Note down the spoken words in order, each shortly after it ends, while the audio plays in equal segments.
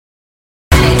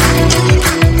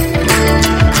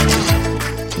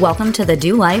Welcome to the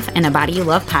Do Life in a Body You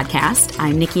Love podcast.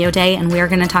 I'm Nikki O'Day, and we are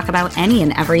going to talk about any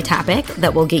and every topic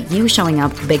that will get you showing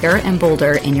up bigger and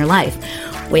bolder in your life.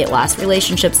 Weight loss,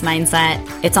 relationships, mindset,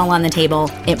 it's all on the table.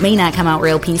 It may not come out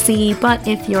real PC, but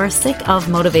if you're sick of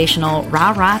motivational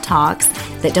rah-rah talks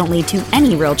that don't lead to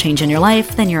any real change in your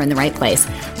life, then you're in the right place.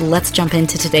 Let's jump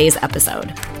into today's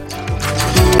episode.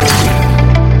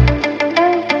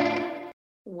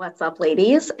 What's up,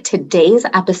 ladies? Today's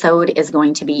episode is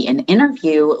going to be an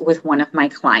interview with one of my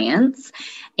clients,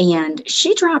 and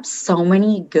she drops so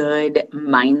many good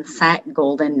mindset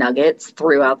golden nuggets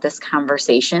throughout this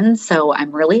conversation. So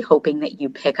I'm really hoping that you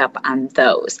pick up on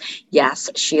those. Yes,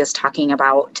 she is talking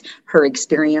about her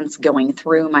experience going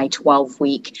through my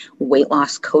 12-week weight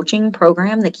loss coaching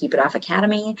program, the Keep It Off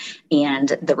Academy,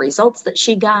 and the results that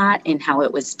she got and how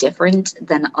it was different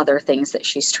than other things that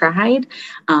she's tried.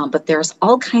 But there's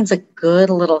all kinds of good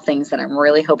little things that I'm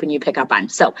really hoping you pick up on.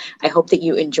 So I hope that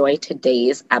you enjoy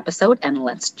today's episode, and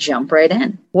let's jump right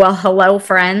in. Well, hello,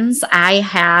 friends. I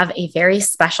have a very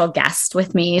special guest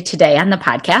with me today on the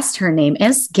podcast. Her name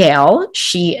is Gail.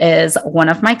 She is one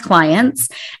of my clients,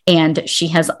 and she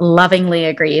has lovingly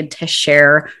agreed to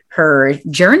share her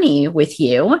journey with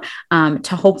you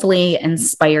to hopefully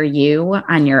inspire you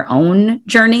on your own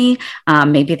journey.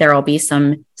 Maybe there will be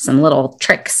some little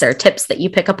tricks or tips that you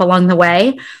pick up along the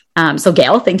way. So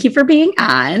Gail, thank you for being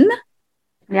on.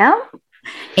 Yeah.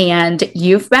 And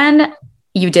you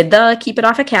did the Keep It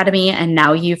Off Academy, and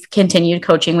now you've continued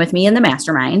coaching with me in the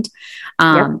mastermind.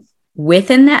 Yep.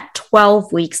 Within that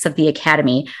 12 weeks of the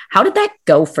academy, how did that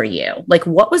go for you? Like,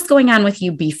 what was going on with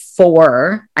you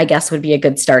before, I guess would be a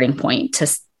good starting point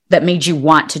that made you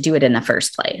want to do it in the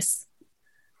first place?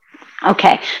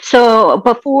 Okay. So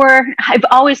before, I've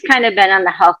always kind of been on the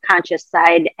health conscious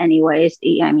side anyways.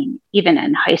 I mean, even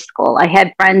in high school, I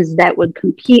had friends that would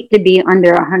compete to be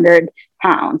under 100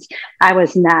 pounds. I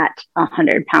was not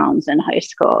 100 pounds in high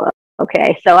school.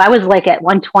 Okay. So I was like at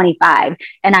 125,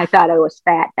 and I thought I was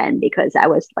fat then because I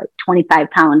was like 25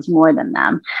 pounds more than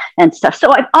them and stuff.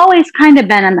 So I've always kind of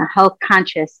been on the health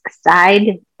conscious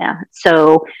side.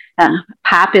 So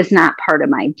pop is not part of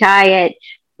my diet,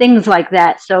 things like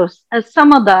that. So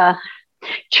some of the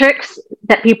tricks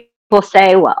that people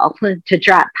say, well, to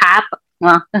drop pop,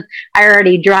 well, I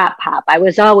already dropped pop. I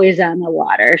was always on the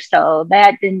water, so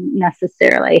that didn't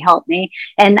necessarily help me.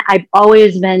 And I've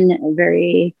always been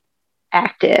very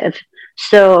active.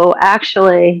 So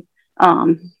actually,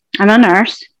 I'm a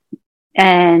nurse,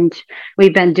 and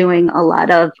we've been doing a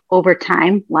lot of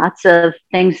overtime, lots of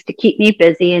things to keep me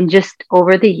busy. And just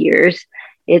over the years,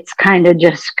 it's kind of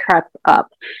just crept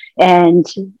up. And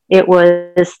it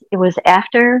was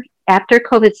after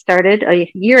COVID started,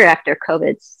 a year after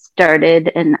COVID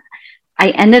started, and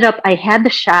I had the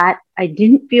shot. I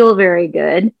didn't feel very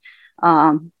good.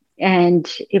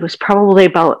 And it was probably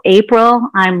about April.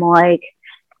 I'm like,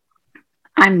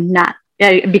 I'm not,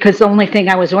 because the only thing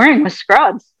I was wearing was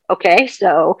scrubs. Okay.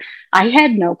 So I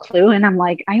had no clue. And I'm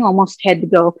like, I almost had to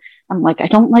go. I'm like, I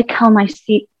don't like how my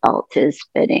seatbelt is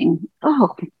fitting.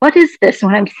 Oh, what is this?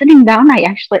 When I'm sitting down,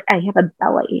 I have a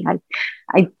belly.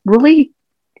 I really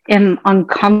am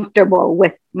uncomfortable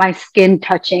with my skin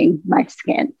touching my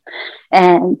skin.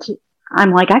 And I'm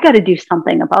like, I got to do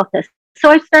something about this. So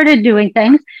I started doing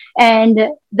things, and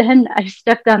then I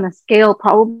stepped on the scale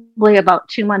probably about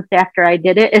 2 months after I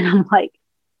did it. And I'm like,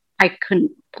 I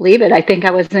couldn't believe it. I think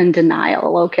I was in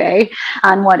denial, okay,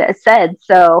 on what it said.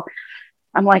 So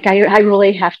I'm like, I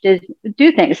really have to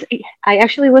do things. I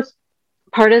actually was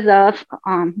part of the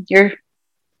your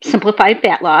simplified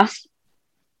fat loss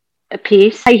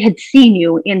piece. I had seen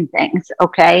you in things,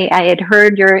 okay. I had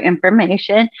heard your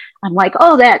information. I'm like,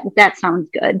 oh, that sounds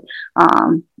good.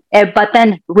 But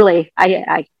then really,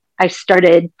 I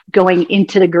started going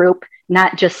into the group,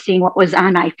 not just seeing what was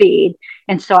on my feed.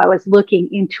 And so I was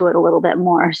looking into it a little bit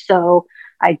more. So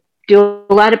I do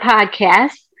a lot of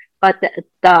podcasts, but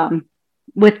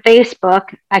with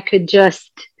Facebook, I could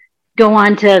just go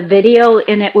on to video,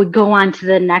 and it would go on to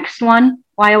the next one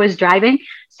while I was driving.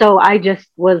 So I just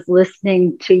was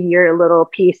listening to your little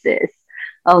pieces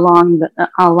along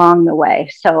the way.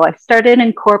 So I started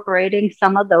incorporating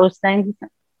some of those things.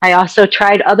 I also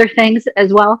tried other things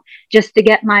as well, just to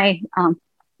get my,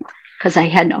 because I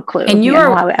had no clue. And you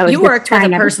worked with a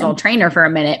personal trainer for a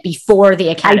minute before the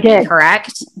academy,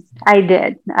 correct? I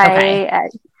did. Okay.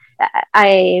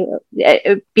 I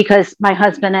because my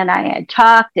husband and I had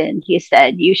talked, and he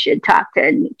said you should talk to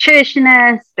a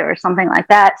nutritionist or something like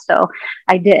that. So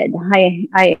I did.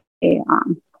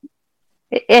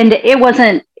 And it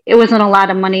wasn't a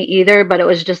lot of money either, but it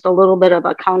was just a little bit of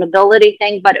accountability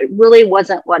thing. But it really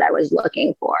wasn't what I was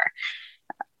looking for.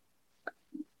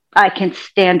 I can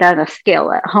stand on a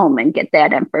scale at home and get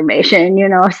that information,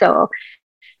 so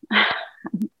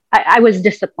I was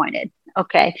disappointed.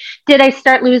 Okay. Did I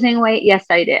start losing weight? Yes,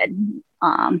 I did.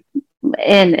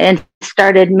 And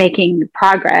started making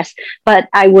progress, but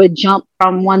I would jump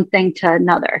from one thing to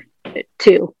another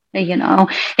too,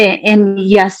 and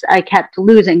yes, I kept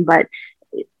losing, but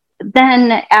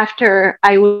then after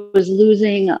I was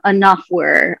losing enough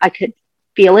where I could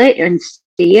feel it and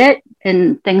see it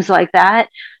and things like that,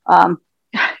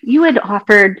 you had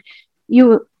offered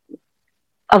you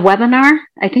a webinar.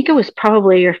 I think it was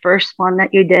probably your first one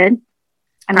that you did.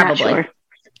 I'm not sure.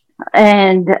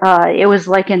 And it was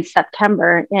like in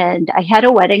September, and I had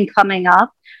a wedding coming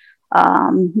up.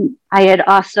 I had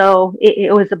also,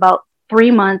 it was about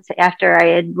 3 months after I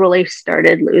had really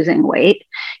started losing weight.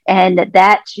 And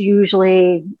that's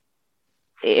usually,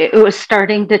 it was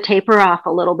starting to taper off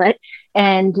a little bit.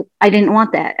 And I didn't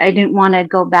want that. I didn't want to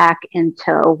go back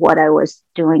into what I was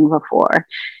doing before.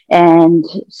 And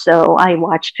so I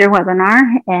watched your webinar,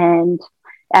 and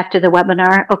after the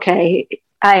webinar, okay,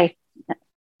 I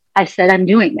said, I'm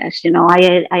doing this.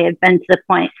 I had been to the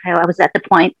point, I was at the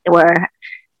point where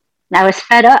I was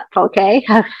fed up. Okay.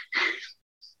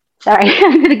 Sorry,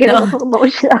 I'm going to get a little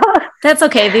emotional. That's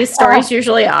okay. These stories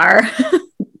usually are.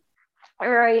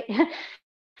 Right.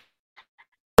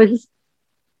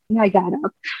 I got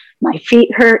up, my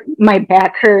feet hurt, my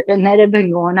back hurt, and that had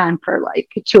been going on for like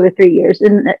 2 or 3 years.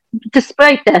 And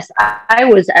despite this, I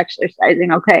was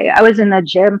exercising. Okay. I was in the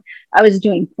gym. I was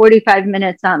doing 45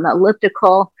 minutes on the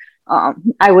elliptical.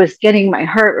 I was getting my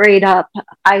heart rate up.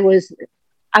 I was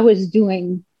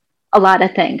doing a lot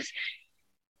of things.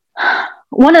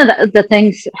 One of the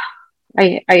things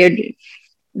I had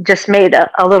just made a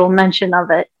little mention of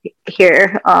it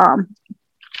here.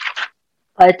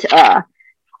 But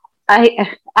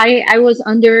I was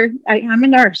I'm a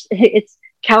nurse. It's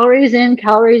calories in,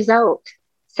 calories out.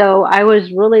 So I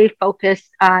was really focused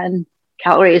on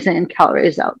calories in,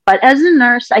 calories out. But as a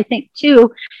nurse, I think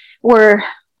too, we're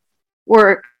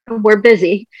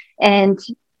busy, and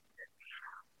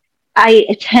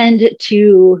I tend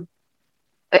to,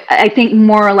 I think,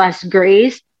 more or less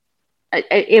graze.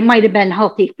 It might have been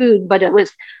healthy food, but it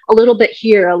was a little bit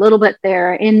here, a little bit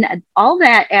there. And all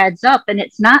that adds up, and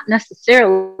it's not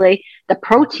necessarily the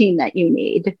protein that you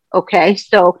need. Okay.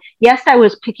 So yes, I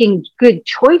was picking good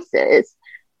choices,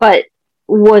 but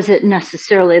was it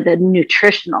necessarily the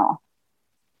nutritional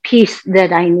piece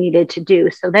that I needed to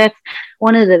do? So that's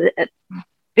one of the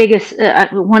biggest,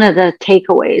 one of the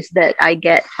takeaways that I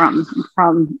get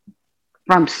from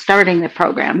starting the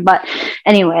program. But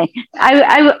anyway,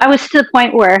 I was to the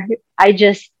point where I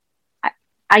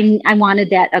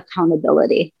wanted that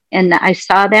accountability, and I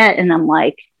saw that, and I'm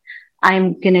like,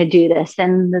 I'm going to do this.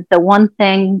 And the one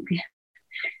thing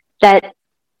that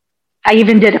I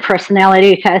even did a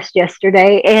personality test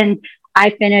yesterday, and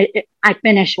I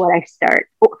finished what I start.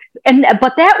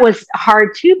 But that was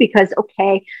hard too, because,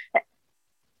 okay,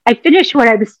 I finished what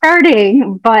I was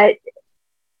starting, but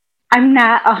I'm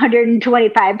not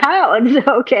 125 pounds.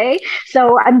 Okay.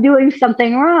 So I'm doing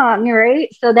something wrong. Right.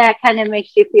 So that kind of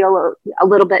makes you feel a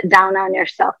little bit down on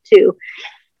yourself too.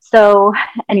 So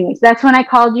anyways, that's when I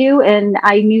called you, and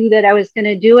I knew that I was going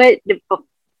to do it.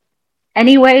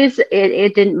 Anyways,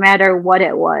 it didn't matter what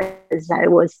it was. I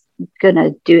was going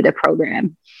to do the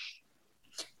program.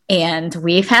 And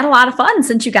we've had a lot of fun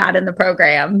since you got in the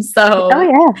program. So, oh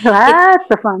yeah, lots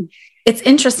of fun. It's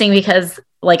interesting because,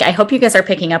 like, I hope you guys are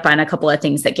picking up on a couple of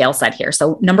things that Gail said here.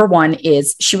 So number one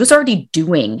is she was already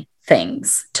doing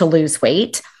things to lose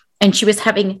weight, and she was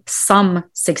having some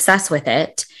success with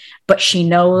it, but she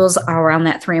knows around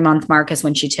that 3-month mark is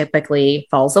when she typically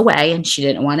falls away, and she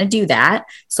didn't want to do that.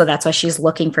 So that's why she's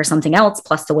looking for something else.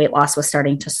 Plus the weight loss was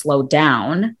starting to slow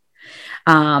down.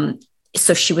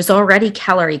 So she was already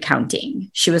calorie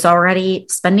counting. She was already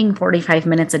spending 45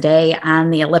 minutes a day on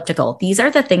the elliptical. These are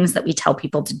the things that we tell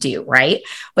people to do, right?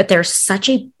 But there's such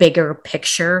a bigger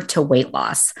picture to weight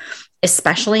loss,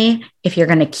 especially if you're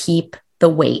going to keep the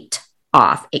weight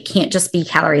off. It can't just be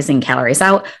calories in, calories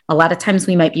out. A lot of times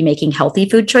we might be making healthy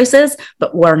food choices,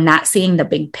 but we're not seeing the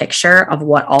big picture of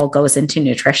what all goes into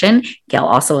nutrition. Gail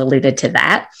also alluded to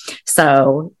that.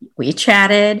 So we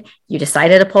chatted, you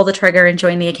decided to pull the trigger and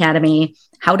join the academy.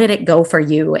 How did it go for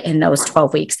you in those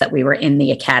 12 weeks that we were in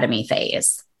the academy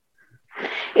phase?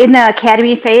 In the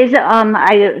academy phase,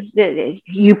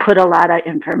 you put a lot of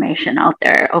information out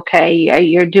there. Okay.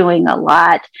 You're doing a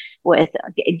lot with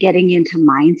getting into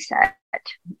mindset.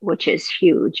 which is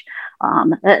huge.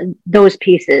 Those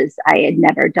pieces I had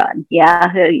never done.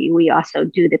 Yeah, we also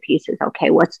do the pieces. Okay,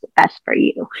 what's the best for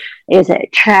you? Is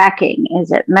it tracking?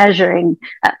 Is it measuring?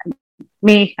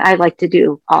 Me, I like to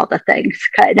do all the things.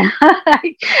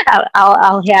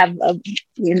 I'll have,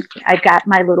 I've got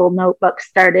my little notebook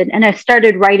started, and I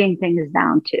started writing things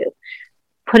down too,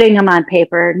 putting them on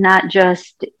paper, not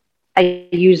just, I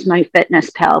use my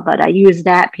FitnessPal, but I use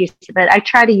that piece of it. I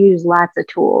try to use lots of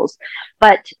tools,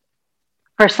 but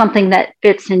for something that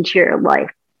fits into your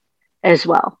life as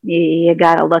well. You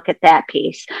got to look at that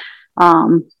piece.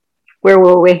 Where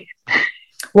were we?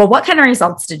 Well, what kind of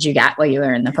results did you get while you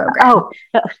were in the program?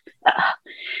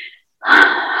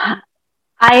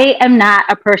 I am not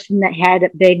a person that had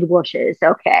big whooshes.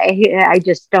 Okay. I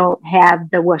just don't have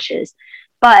the whooshes.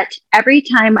 But every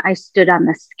time I stood on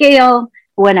the scale,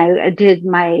 when I did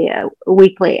my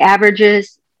weekly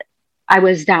averages, I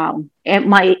was down. It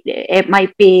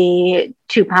might be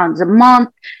 2 pounds a month.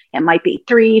 It might be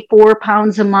 3-4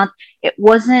 pounds a month. It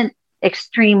wasn't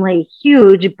extremely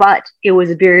huge, but it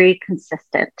was very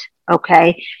consistent.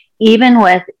 Okay. Even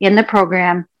with in the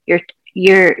program,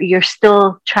 you're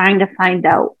still trying to find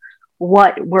out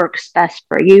what works best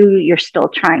for you. You're still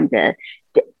trying to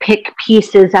pick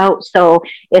pieces out. So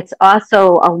it's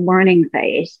also a learning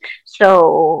phase.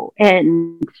 So,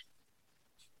 and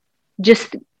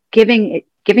just giving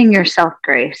yourself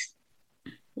grace.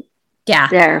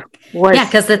 Yeah.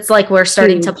 Because it's like we're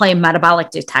starting to play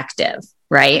metabolic detective,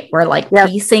 right? We're like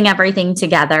piecing everything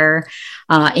together.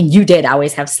 And you did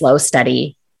always have slow,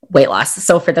 steady weight loss.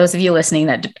 So for those of you listening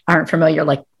that aren't familiar,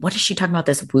 like, what is she talking about,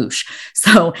 this whoosh?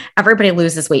 So everybody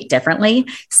loses weight differently.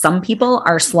 Some people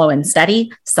are slow and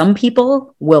steady. Some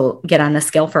people will get on the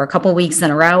scale for a couple of weeks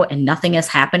in a row and nothing is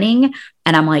happening.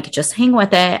 And I'm like, just hang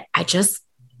with it.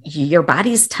 Your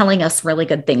body's telling us really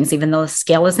good things, even though the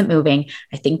scale isn't moving.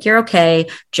 I think you're okay.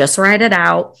 Just ride it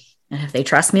out. And if they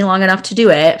trust me long enough to do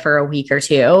it for a week or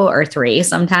 2 or 3,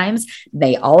 sometimes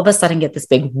they all of a sudden get this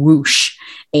big whoosh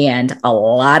and a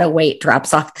lot of weight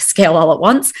drops off the scale all at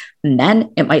once. And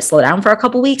then it might slow down for a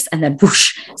couple of weeks and then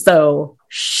whoosh. So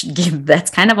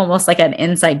that's kind of almost like an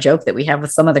inside joke that we have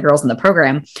with some of the girls in the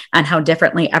program on how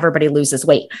differently everybody loses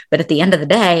weight. But at the end of the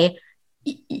day,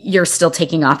 you're still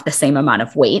taking off the same amount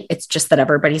of weight. It's just that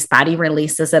everybody's body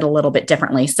releases it a little bit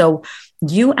differently. So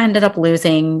you ended up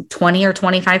losing 20 or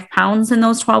 25 pounds in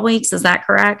those 12 weeks. Is that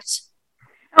correct?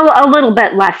 A little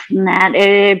bit less than that.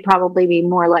 It'd probably be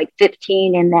more like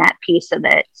 15 in that piece of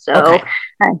it. So okay.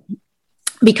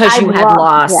 Because you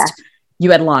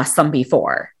had lost some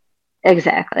before.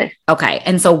 Exactly. Okay.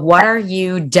 And so what are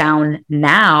you down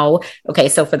now? Okay.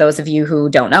 So for those of you who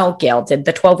don't know, Gail did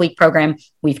the 12-week program.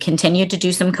 We've continued to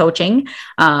do some coaching.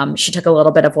 She took a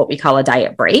little bit of what we call a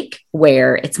diet break,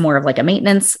 where it's more of like a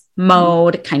maintenance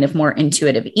mode, kind of more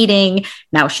intuitive eating.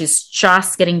 Now she's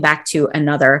just getting back to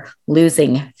another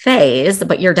losing phase,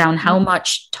 but you're down how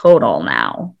much total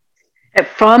now?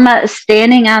 From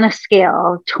standing on a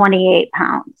scale, 28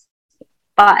 pounds,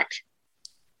 but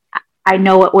I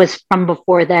know it was from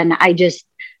before then.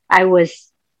 I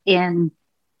was in,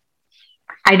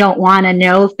 I don't want to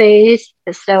know phase.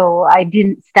 So I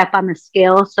didn't step on the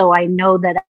scale. So I know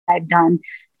that I've done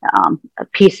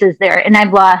pieces there, and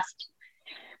I've lost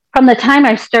from the time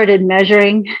I started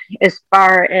measuring, as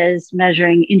far as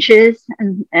measuring inches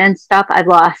and stuff, I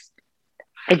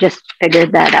just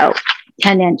figured that out,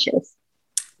 10 inches.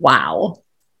 Wow.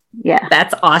 Yeah.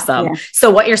 That's awesome. Yeah.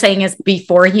 So what you're saying is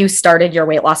before you started your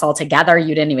weight loss altogether,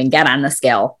 you didn't even get on the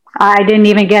scale. I didn't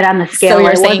even get on the scale. So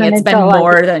you're saying it's been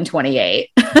more than 28.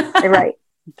 Right.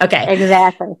 Okay.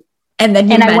 Exactly. And then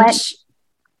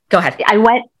go ahead. I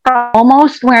went from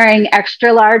almost wearing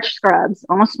extra large scrubs.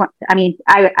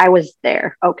 I was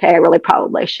there. Okay. I really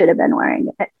probably should have been wearing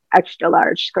extra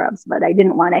large scrubs, but I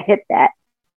didn't want to hit that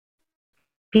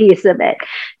piece of it,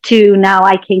 to now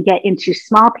I can get into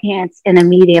small pants and a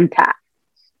medium top.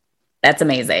 That's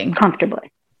amazing.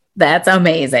 Comfortably. That's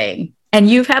amazing. And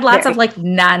you've had lots of like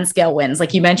non-scale wins.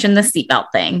 Like you mentioned the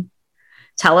seatbelt thing.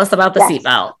 Tell us about the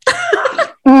seatbelt.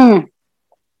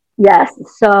 Yes.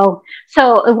 So,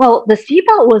 well, the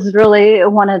seatbelt was really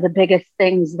one of the biggest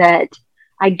things that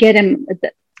I get in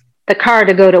the car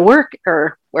to go to work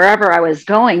or wherever I was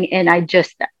going. And I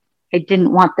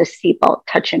didn't want the seatbelt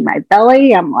touching my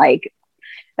belly. I'm like,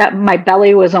 my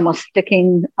belly was almost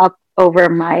sticking up over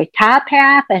my top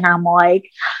half. And I'm like,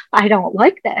 I don't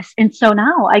like this. And so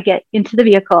now I get into the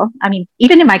vehicle. I mean,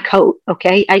 even in my coat.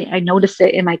 Okay. I notice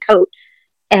it in my coat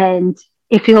and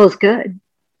it feels good.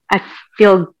 I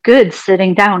feel good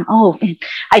sitting down. Oh, and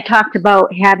I talked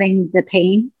about having the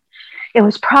pain. It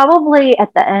was probably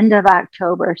at the end of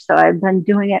October. So I've been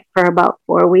doing it for about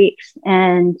 4 weeks.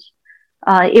 And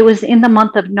it was in the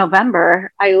month of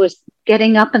November. I was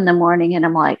getting up in the morning and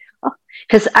I'm like, oh,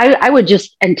 because I would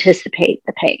just anticipate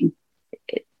the pain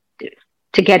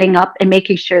to getting up and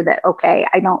making sure that, okay,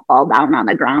 I don't fall down on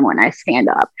the ground when I stand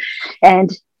up. And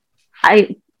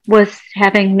I was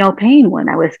having no pain when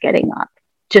I was getting up.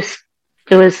 Just,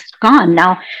 it was gone.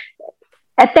 Now,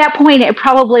 at that point, it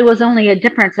probably was only a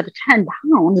difference of 10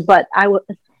 pounds, but I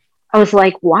was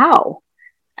like, wow,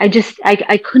 I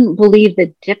couldn't believe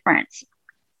the difference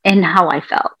in how I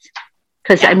felt.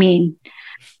 Cause I mean,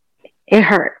 it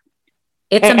hurt.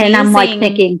 It's amazing. And I'm like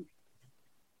thinking,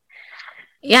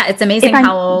 yeah, it's amazing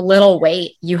how little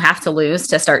weight you have to lose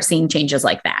to start seeing changes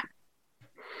like that.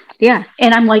 Yeah.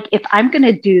 And I'm like, if I'm going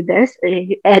to do this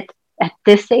at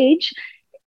this age,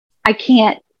 I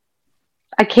can't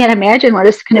imagine what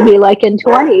it's going to be like in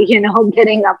 20,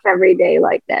 getting up every day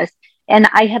like this. And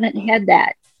I haven't had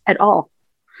that at all.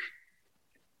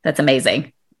 That's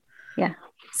amazing. Yeah.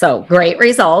 So great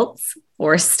results.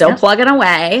 We're still plugging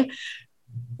away.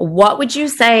 What would you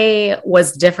say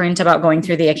was different about going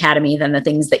through the academy than the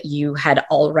things that you had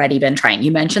already been trying?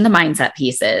 You mentioned the mindset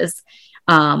pieces.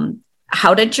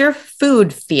 How did your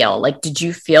food feel? Like, did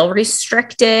you feel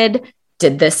restricted?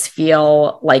 Did this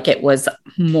feel like it was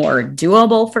more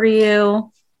doable for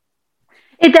you?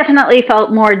 It definitely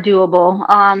felt more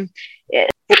doable.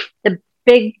 The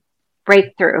big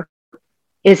breakthrough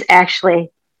is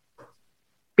actually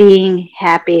being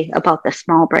happy about the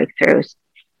small breakthroughs,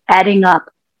 adding up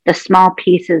the small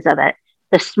pieces of it,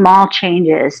 the small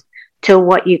changes to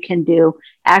what you can do,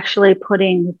 actually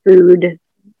putting food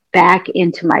back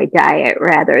into my diet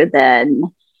rather than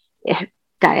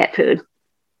diet food.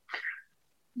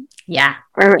 Yeah.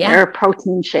 Or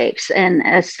protein shakes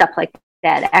and stuff like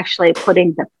that, actually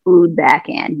putting the food back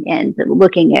in and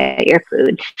looking at your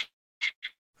food.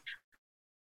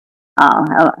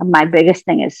 My biggest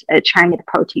thing is trying to get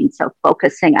protein. So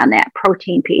focusing on that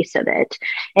protein piece of it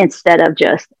instead of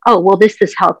just, oh, well, this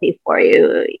is healthy for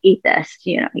you. Eat this,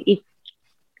 eat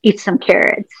some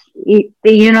carrots, you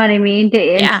know what I mean?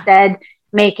 Instead,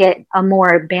 make it a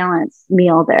more balanced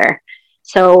meal there.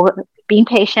 So being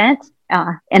patient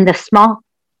and the small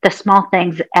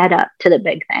things add up to the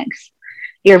big things.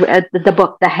 The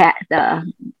book,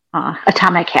 the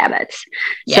Atomic Habits.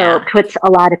 So it puts a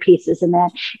lot of pieces in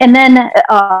that. And then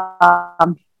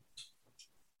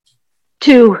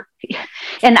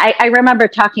I remember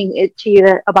talking to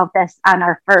you about this on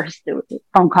our first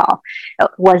phone call,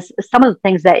 was some of the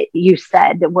things that you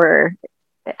said were,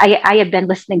 I have been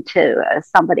listening to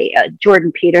somebody,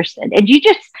 Jordan Peterson, and you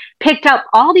just picked up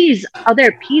all these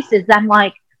other pieces. I'm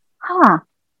like,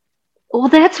 well,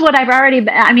 that's what I've already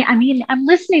been. I mean, I'm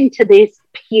listening to this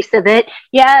piece of it.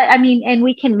 Yeah. I mean, and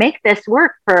we can make this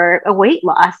work for a weight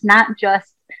loss, not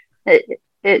just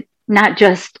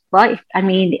life. I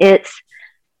mean,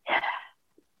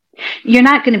 you're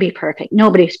not going to be perfect.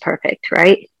 Nobody's perfect,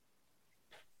 right?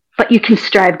 But you can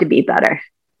strive to be better.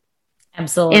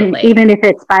 Absolutely. And even if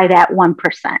it's by that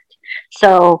 1%.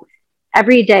 So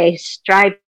every day,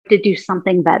 strive to do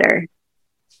something better.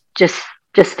 Just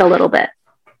a little bit.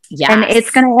 Yeah. And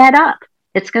it's going to add up.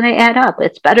 It's going to add up.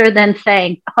 It's better than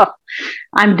saying, oh,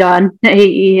 I'm done.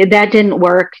 That didn't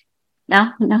work.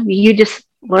 No, you just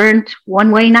learned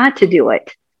one way not to do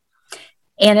it.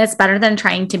 And it's better than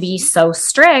trying to be so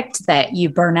strict that you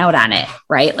burn out on it,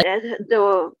 right? Like,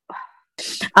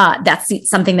 that's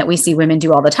something that we see women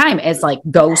do all the time, is like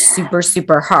go super,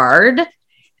 super hard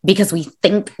because we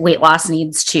think weight loss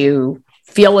needs to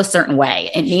feel a certain way.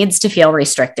 It needs to feel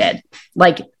restricted.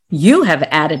 Like, you have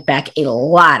added back a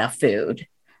lot of food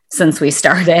since we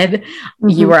started. Mm-hmm.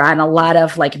 You were on a lot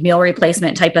of like meal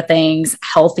replacement type of things,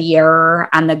 healthier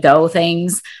on the go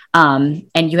things. And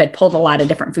you had pulled a lot of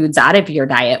different foods out of your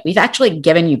diet. We've actually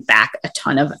given you back a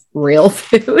ton of real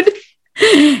food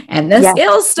and the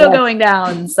scale's still going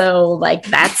down. So like,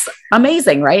 that's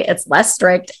amazing, right? It's less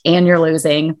strict and you're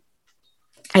losing.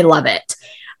 I love it.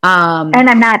 And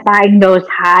I'm not buying those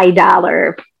high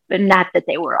dollar, but not that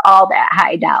they were all that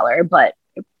high dollar, but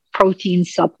protein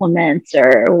supplements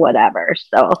or whatever.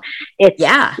 So it's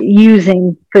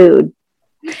using food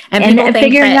and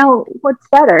figuring out what's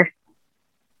better.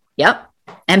 Yep.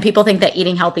 And people think that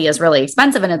eating healthy is really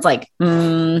expensive. And it's like,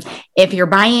 if you're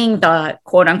buying the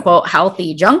quote unquote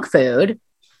healthy junk food,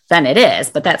 then it is,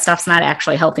 but that stuff's not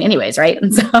actually healthy anyways. Right.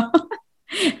 And so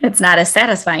it's not as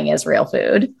satisfying as real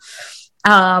food.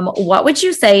 What would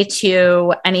you say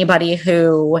to anybody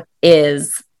who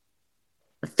is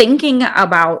thinking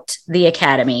about the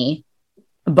academy,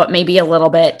 but maybe a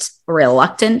little bit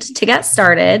reluctant to get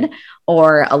started,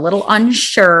 or a little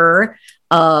unsure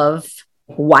of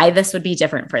why this would be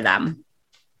different for them?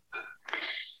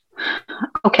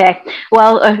 Okay.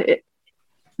 Well,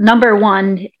 number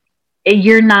one,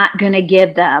 you're not going to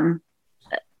give them,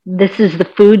 this is the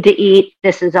food to eat.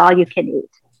 This is all you can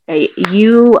eat.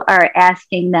 You are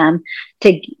asking them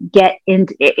to get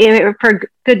into, for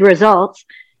good results,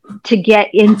 to get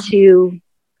into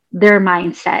their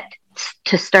mindset,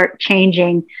 to start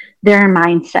changing their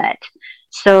mindset.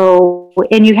 So,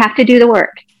 and you have to do the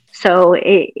work. So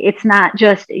it's not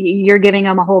just you're giving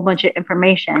them a whole bunch of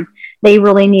information. They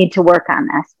really need to work on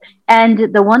this.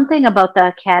 And the one thing about the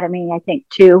Academy, I think,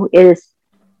 too, is,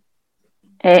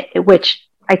 which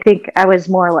I think I was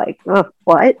more like, oh,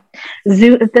 what?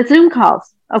 The Zoom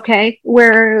calls, okay,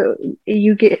 where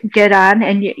you get on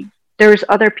and there's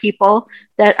other people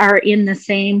that are in the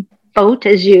same boat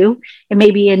as you and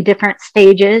maybe in different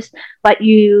stages, but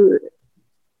you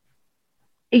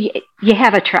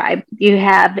have a tribe, you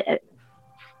have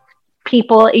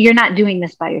people, you're not doing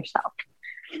this by yourself.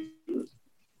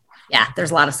 Yeah,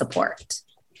 there's a lot of support.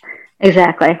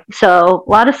 Exactly. So a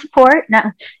lot of support.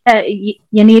 Now, you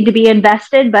need to be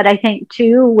invested, but I think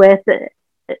too, with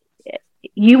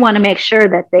you want to make sure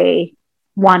that they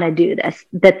want to do this,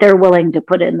 that they're willing to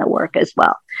put in the work as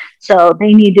well. So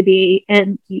they need to be,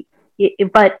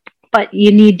 but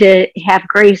you need to have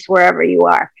grace wherever you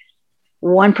are.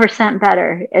 1%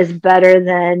 better is better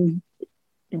than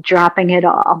dropping it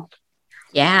all.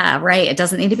 Yeah, right. It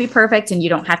doesn't need to be perfect and you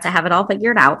don't have to have it all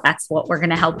figured out. That's what we're going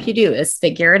to help you do, is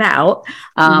figure it out.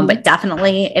 But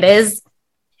definitely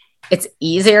it's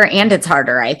easier and it's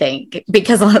harder, I think,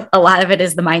 because a lot of it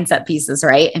is the mindset pieces,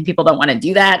 right? And people don't want to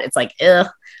do that. It's like, ugh,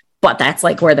 but that's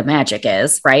like where the magic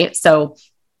is, right? So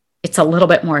it's a little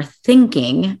bit more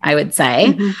thinking, I would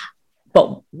say.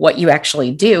 But what you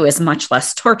actually do is much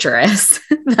less torturous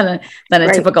than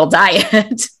a typical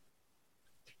diet.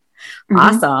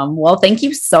 Awesome. Well, thank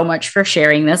you so much for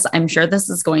sharing this. I'm sure this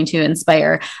is going to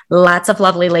inspire lots of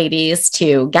lovely ladies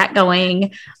to get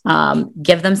going,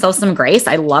 give themselves some grace.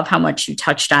 I love how much you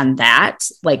touched on that.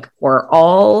 Like, we're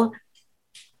all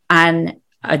on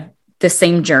the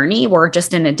same journey. We're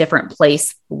just in a different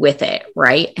place with it,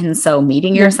 right? And so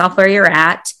meeting yourself where you're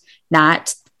at,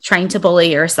 not trying to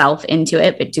bully yourself into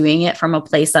it, but doing it from a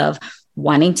place of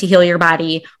wanting to heal your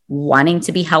body, wanting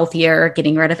to be healthier,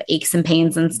 getting rid of aches and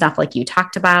pains and stuff like you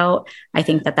talked about. I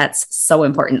think that that's so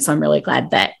important. So I'm really glad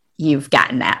that you've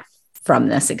gotten that from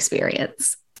this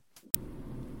experience.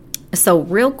 So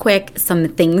real quick, some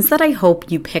things that I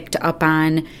hope you picked up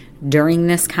on during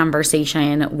this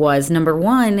conversation was, number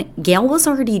one, Gail was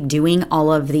already doing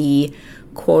all of the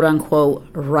quote unquote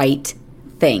right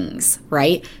things,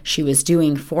 right? She was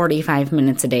doing 45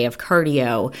 minutes a day of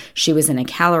cardio. She was in a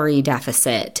calorie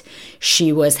deficit.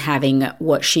 She was having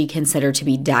what she considered to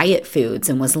be diet foods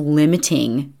and was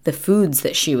limiting the foods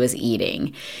that she was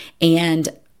eating, and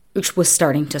which was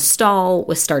starting to stall,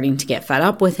 was starting to get fed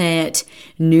up with it,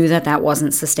 knew that that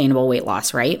wasn't sustainable weight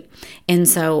loss, right? And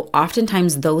so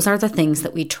oftentimes those are the things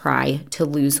that we try to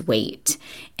lose weight.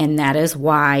 And that is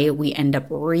why we end up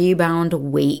rebound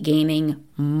weight gaining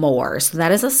more. So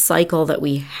that is a cycle that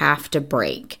we have to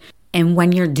break. And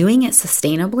when you're doing it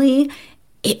sustainably,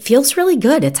 it feels really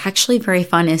good. It's actually very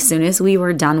fun. As soon as we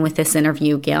were done with this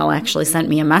interview, Gail actually sent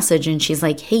me a message and she's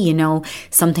like, hey,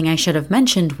 something I should have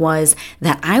mentioned was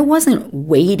that I wasn't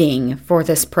waiting for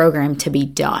this program to be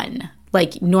done.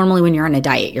 Like, normally when you're on a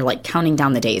diet, you're like counting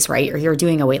down the days, right? Or you're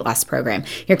doing a weight loss program.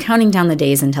 You're counting down the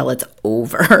days until it's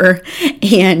over.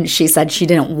 And she said she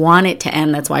didn't want it to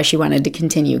end. That's why she wanted to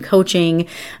continue coaching,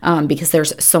 because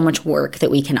there's so much work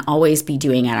that we can always be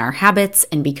doing at our habits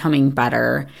and becoming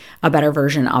a better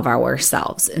version of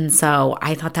ourselves. And so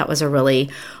I thought that was a really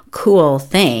cool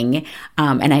thing.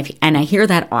 And I hear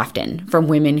that often from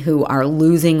women who are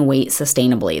losing weight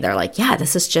sustainably. They're like, yeah,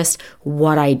 this is just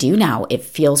what I do now. It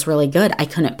feels really good. I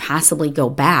couldn't possibly go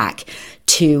back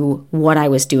to what I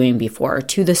was doing before,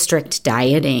 to the strict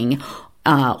dieting,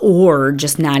 or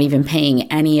just not even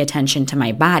paying any attention to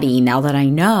my body now that I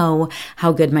know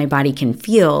how good my body can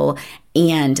feel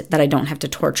and that I don't have to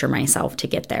torture myself to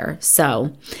get there.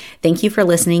 So thank you for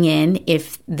listening in.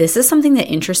 If this is something that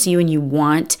interests you and you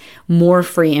want more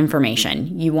free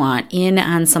information, you want in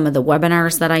on some of the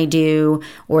webinars that I do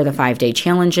or the 5-day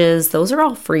challenges, those are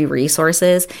all free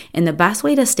resources. And the best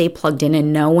way to stay plugged in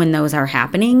and know when those are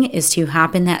happening is to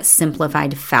hop in that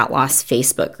Simplified Fat Loss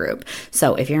Facebook group.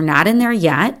 So if you're not in there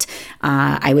yet,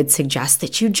 I would suggest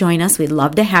that you join us. We'd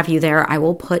love to have you there. I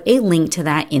will put a link to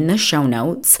that in the show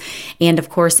notes. And of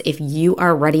course, if you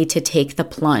are ready to take the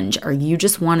plunge, or you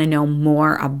just want to know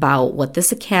more about what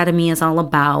this academy is all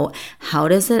about, how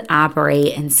does it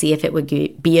operate, and see if it would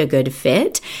be a good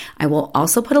fit, I will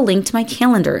also put a link to my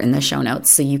calendar in the show notes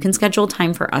so you can schedule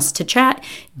time for us to chat,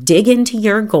 dig into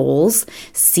your goals,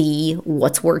 see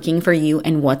what's working for you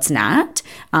and what's not.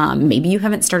 Maybe you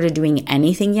haven't started doing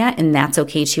anything yet, and that's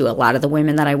okay too. A lot of the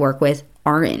women that I work with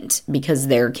aren't, because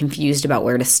they're confused about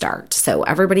where to start. So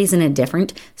everybody's in a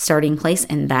different starting place,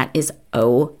 and that is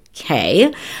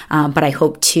okay. But I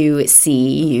hope to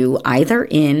see you either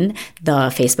in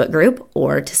the Facebook group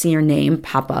or to see your name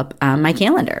pop up on my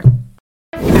calendar.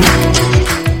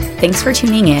 Thanks for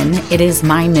tuning in. It is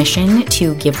my mission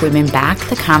to give women back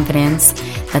the confidence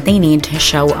that they need to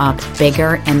show up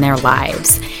bigger in their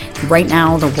lives. Right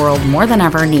now, the world more than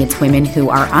ever needs women who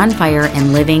are on fire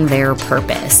and living their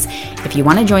purpose. If you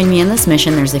want to join me in this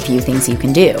mission, there's a few things you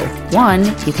can do. 1,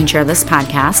 you can share this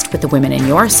podcast with the women in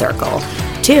your circle.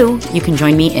 2, you can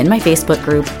join me in my Facebook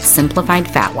group, Simplified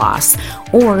Fat Loss,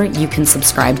 or you can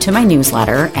subscribe to my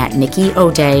newsletter at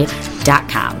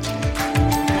NikkiO'Day.com.